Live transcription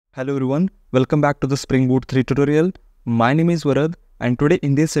Hello everyone, welcome back to the Spring Boot 3 tutorial. My name is Varad and today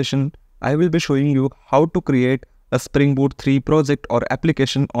in this session, I will be showing you how to create a Spring Boot 3 project or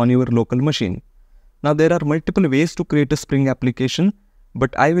application on your local machine. Now there are multiple ways to create a Spring application,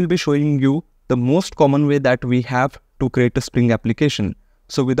 but I will be showing you the most common way that we have to create a Spring application.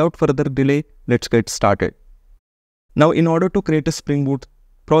 So without further delay, let's get started. Now in order to create a Spring Boot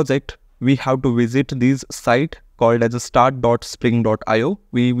project, we have to visit this site called as a start.spring.io.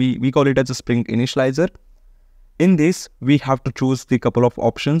 We call it as a Spring Initializr. In this, we have to choose the couple of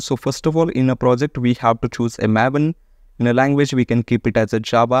options. So first of all, in a project, we have to choose a Maven. In a language, we can keep it as a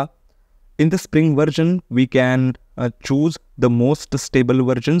Java. In the Spring version, we can choose the most stable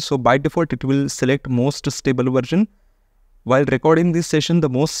version. So by default, it will select most stable version. While recording this session, the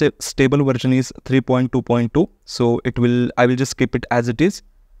most stable version is 3.2.2. So I will just keep it as it is.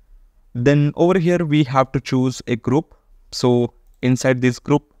 Then over here, we have to choose a group. So inside this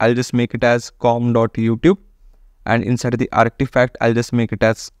group, I'll just make it as com.youtube. And inside the artifact, I'll just make it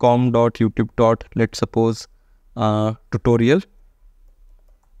as com.youtube. Let's suppose tutorial.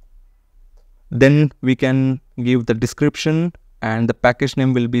 Then we can give the description and the package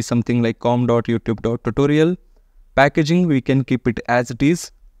name will be something like com.youtube.tutorial. Packaging, we can keep it as it is.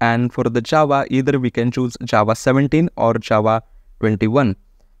 And for the Java, either we can choose Java 17 or Java 21.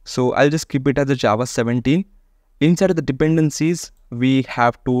 So I'll just keep it as a Java 17. Inside the dependencies, we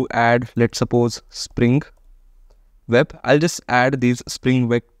have to add, let's suppose, Spring Web. I'll just add this Spring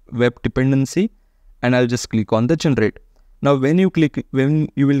Web dependency and I'll just click on the generate. Now when you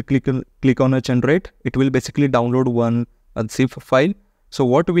will click on a generate, it will basically download one zip file. So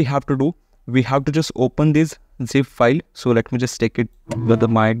what we have to do, we have to just open this zip file. So let me just take it with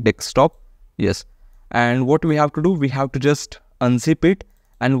my desktop. Yes. And what we have to do, we have to just unzip it.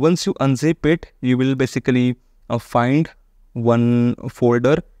 And once you unzip it, you will basically find one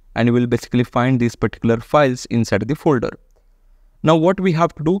folder and you will basically find these particular files inside the folder. Now what we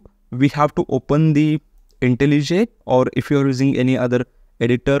have to do, we have to open the IntelliJ, or if you're using any other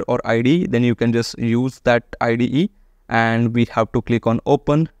editor or IDE, then you can just use that IDE, and we have to click on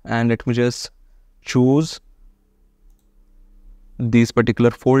open, and let me just choose this particular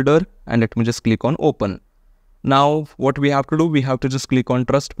folder and let me just click on open. Now what we have to do, we have to just click on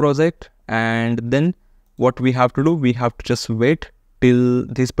trust project, and then what we have to do, we have to just wait till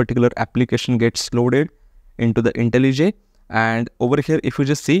this particular application gets loaded into the IntelliJ. And over here, if you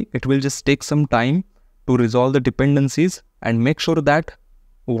just see, it will just take some time to resolve the dependencies, and make sure that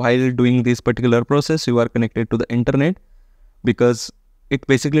while doing this particular process, you are connected to the internet, because it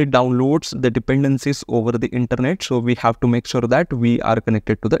basically downloads the dependencies over the internet. So we have to make sure that we are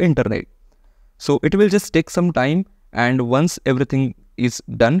connected to the internet. So it will just take some time, and once everything is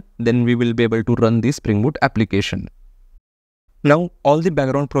done, then we will be able to run the Spring Boot application. Now all the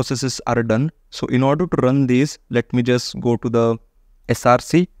background processes are done. So in order to run these, let me just go to the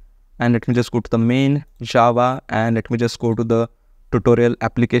src and let me just go to the main Java, and let me just go to the tutorial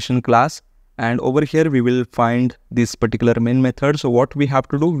application class. And over here, we will find this particular main method. So what we have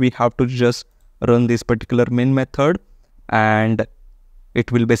to do, we have to just run this particular main method, and it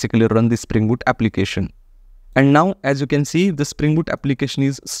will basically run the Spring Boot application. And now, as you can see, the Spring Boot application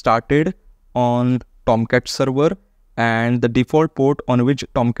is started on Tomcat server, and the default port on which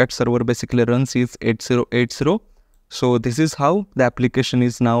Tomcat server basically runs is 8080. So this is how the application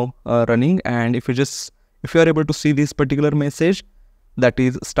is now running. And if you are able to see this particular message that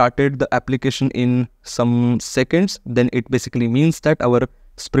is started the application in some seconds, then it basically means that our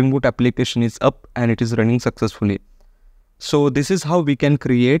Spring Boot application is up and it is running successfully. So this is how we can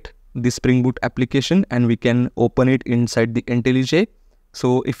create the Spring Boot application, and we can open it inside the IntelliJ.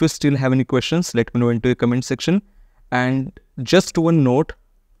 So if you still have any questions, let me know into the comment section. And just one note,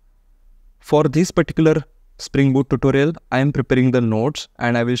 for this particular Spring Boot tutorial, I am preparing the notes,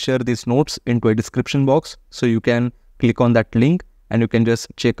 and I will share these notes into a description box. So you can click on that link and you can just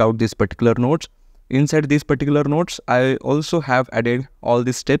check out these particular notes. Inside these particular notes, I also have added all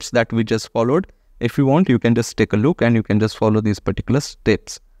the steps that we just followed. If you want, you can just take a look and you can just follow these particular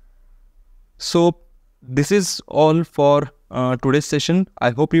steps. So this is all for today's session.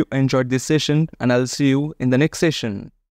 I hope you enjoyed this session, and I'll see you in the next session.